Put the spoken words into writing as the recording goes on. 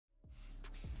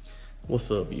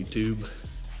What's up, YouTube?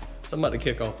 So I'm about to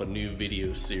kick off a new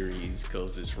video series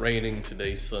because it's raining.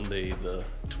 Today's Sunday, the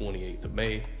 28th of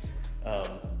May.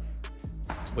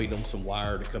 Waiting on some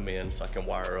wire to come in so I can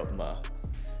wire up my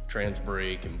trans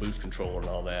brake and boost control and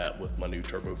all that with my new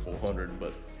Turbo 400.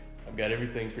 But I've got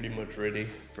everything pretty much ready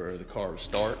for the car to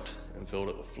start and filled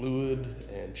it with fluid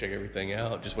and check everything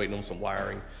out. Just waiting on some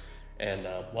wiring. And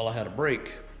while I had a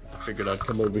break, I figured I'd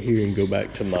come over here and go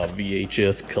back to my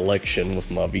VHS collection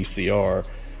with my VCR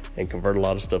and convert a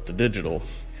lot of stuff to digital.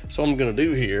 So what I'm gonna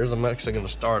do here is I'm actually gonna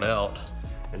start out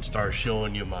and start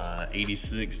showing you my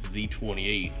 86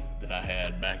 Z28 that I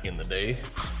had back in the day.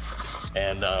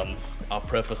 And I'll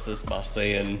preface this by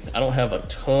saying I don't have a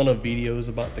ton of videos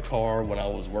about the car when I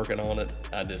was working on it.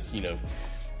 I just,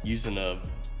 using a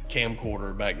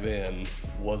camcorder back then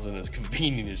wasn't as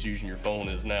convenient as using your phone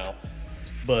is now.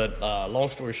 But long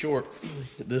story short,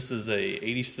 this is a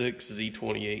 86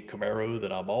 Z28 Camaro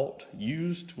that I bought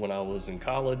used when I was in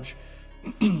college.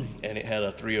 And it had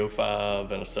a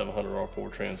 305 and a 700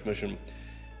 R4 transmission.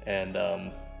 And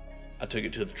I took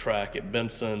it to the track at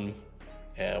Benson.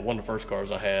 And one of the first cars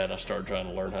I had, I started trying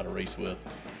to learn how to race with.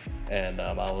 And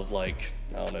I was like,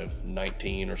 I don't know,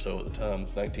 19 or so at the time,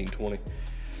 19, 20.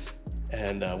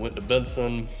 And I went to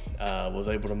Benson, was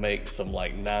able to make some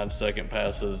like 9-second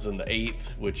passes in the 8th,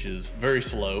 which is very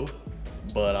slow,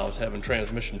 but I was having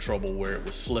transmission trouble where it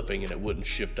was slipping and it wouldn't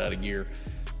shift out of gear.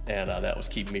 And that was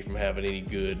keeping me from having any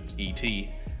good ET.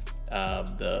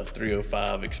 The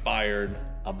 305 expired.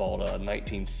 I bought a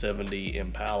 1970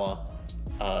 Impala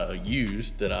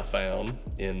used that I found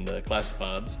in the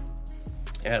classifieds.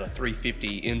 It had a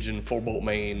 350 engine, 4-bolt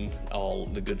main, all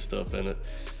the good stuff in it.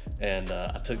 And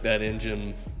I took that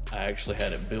engine, I actually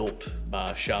had it built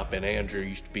by a shop in Andrew,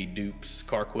 used to be Dupe's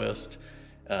CarQuest.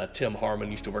 Tim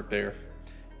Harmon used to work there.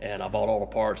 And I bought all the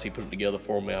parts, he put them together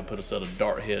for me. I put a set of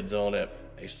dart heads on it,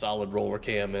 a solid roller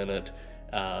cam in it.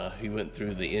 He went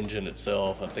through the engine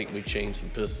itself. I think we changed some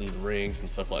pistons and rings and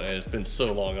stuff like that. It's been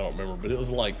so long, I don't remember, but it was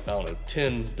like, I don't know,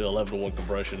 10 to 11 to 1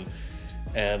 compression.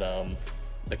 And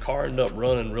the car ended up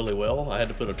running really well. I had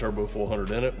to put a Turbo 400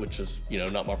 in it, which is,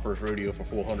 not my first rodeo for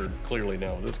 400, clearly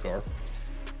now with this car.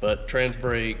 But trans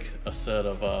brake, a set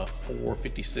of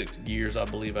 456 gears, I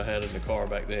believe I had in the car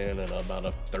back then, and about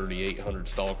a 3800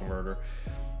 stall converter.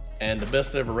 And the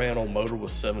best I ever ran on motor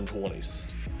was 720s.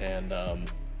 And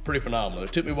pretty phenomenal.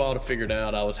 It took me a while to figure it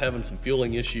out. I was having some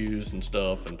fueling issues and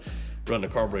stuff and running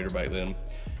a carburetor back then.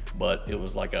 But it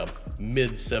was like a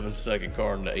mid 7-second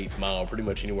car in the 8th mile, pretty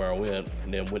much anywhere I went.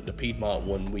 And then went to Piedmont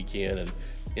one weekend and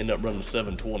ended up running the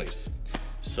 720s.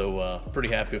 So pretty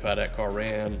happy with how that car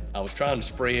ran. I was trying to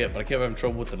spray it, but I kept having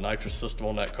trouble with the nitrous system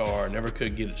on that car. I never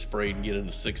could get it sprayed and get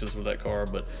into 6s with that car,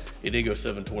 but it did go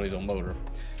 720s on motor.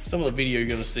 Some of the video you're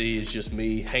gonna see is just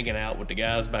me hanging out with the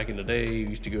guys back in the day.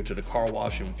 We used to go to the car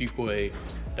wash in Fuquay.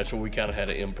 That's where we kind of had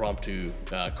an impromptu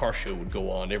car show would go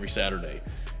on every Saturday.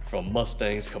 From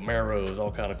Mustangs, Camaros,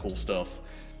 all kind of cool stuff.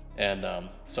 And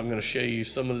so I'm gonna show you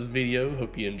some of this video.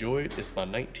 Hope you enjoy it. It's my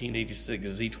 1986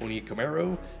 Z28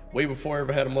 Camaro, way before I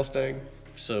ever had a Mustang.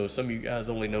 So some of you guys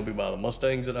only know me by the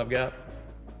Mustangs that I've got.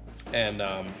 And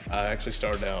I actually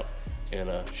started out in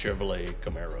a Chevrolet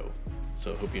Camaro.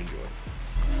 So hope you enjoy.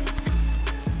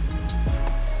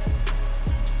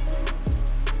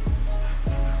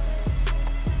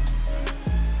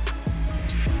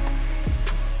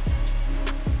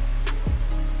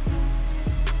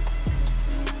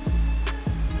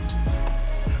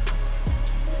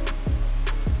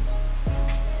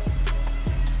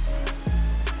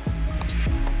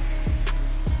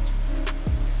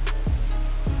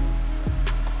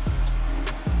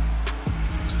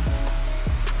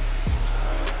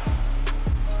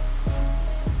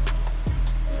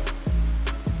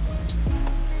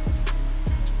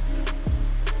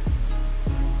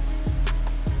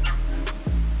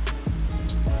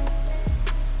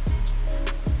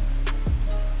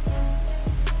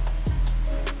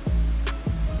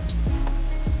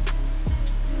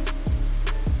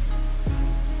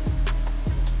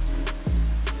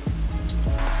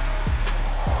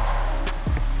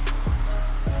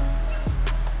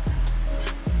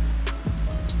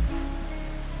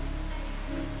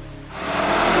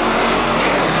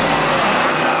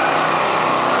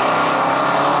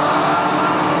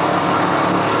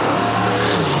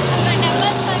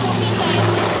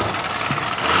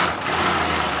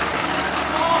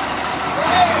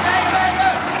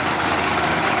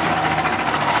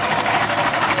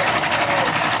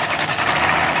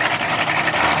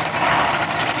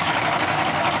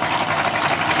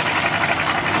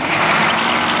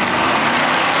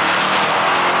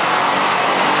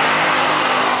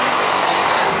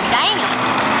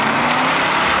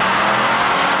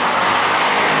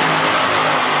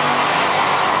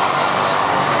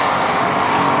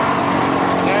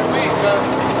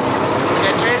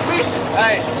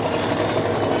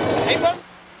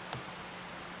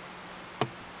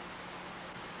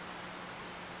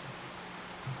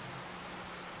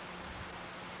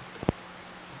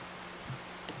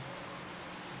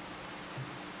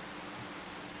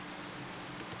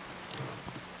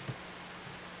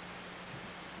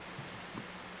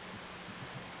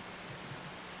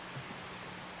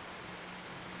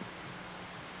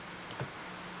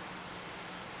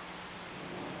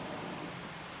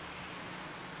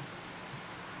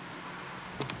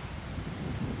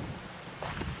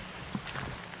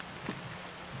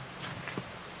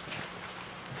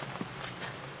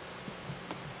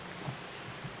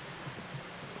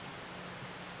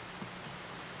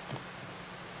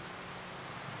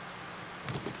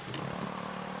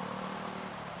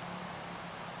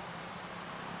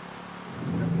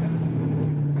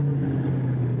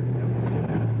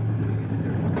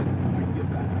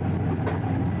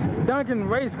 Duncan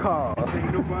race cars.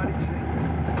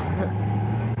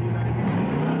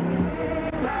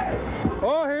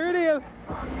 Oh, here it is.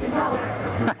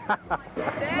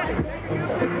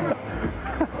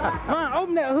 Man,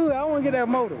 open that hood. I want to get that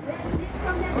motor.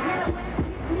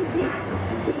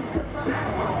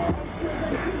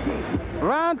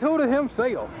 Ryan told it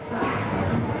himself.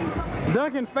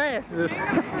 Duncan fastest.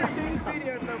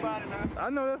 I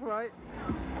know that's right.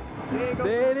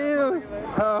 There it is.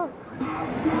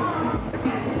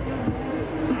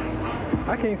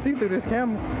 I can't see through this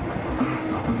camera.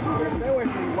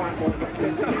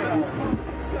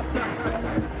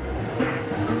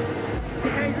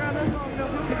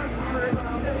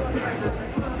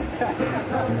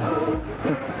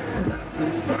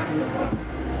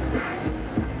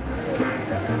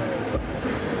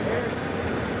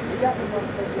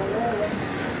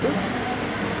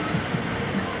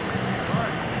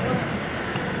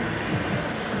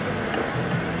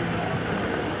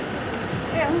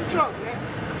 Yeah, who's truck, man?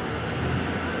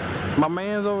 My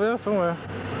man's over there somewhere.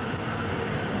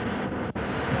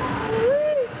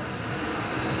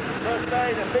 First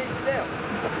thing to beat them.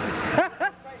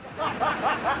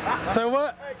 So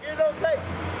what? Hey, get no tape.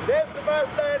 That's the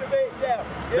first thing to beat them.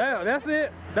 Yeah, that's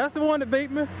it. That's the one that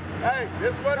beat me. Hey,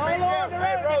 this one beat them.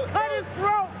 Hey, Rose, cut his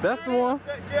throat. That's the one.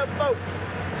 Jim Boat.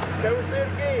 Can we see it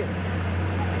again?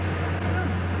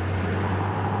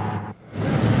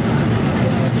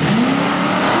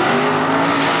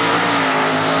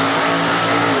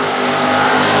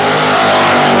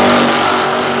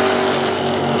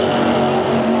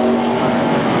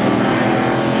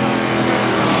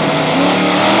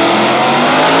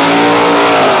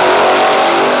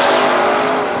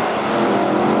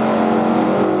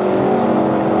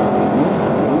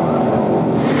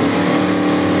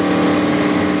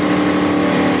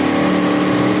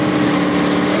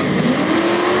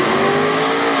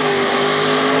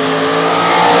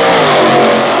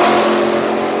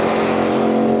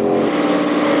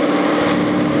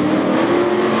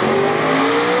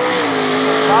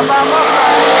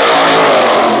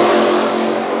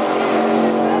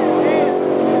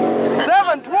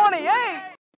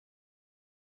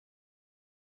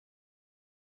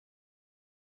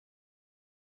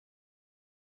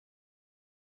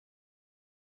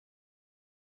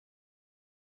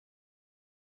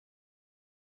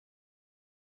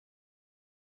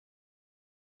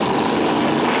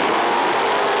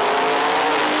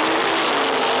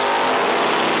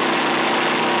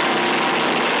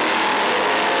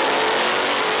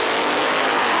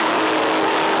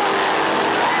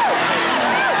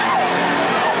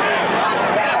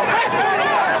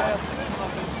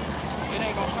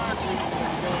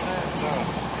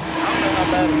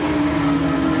 Better.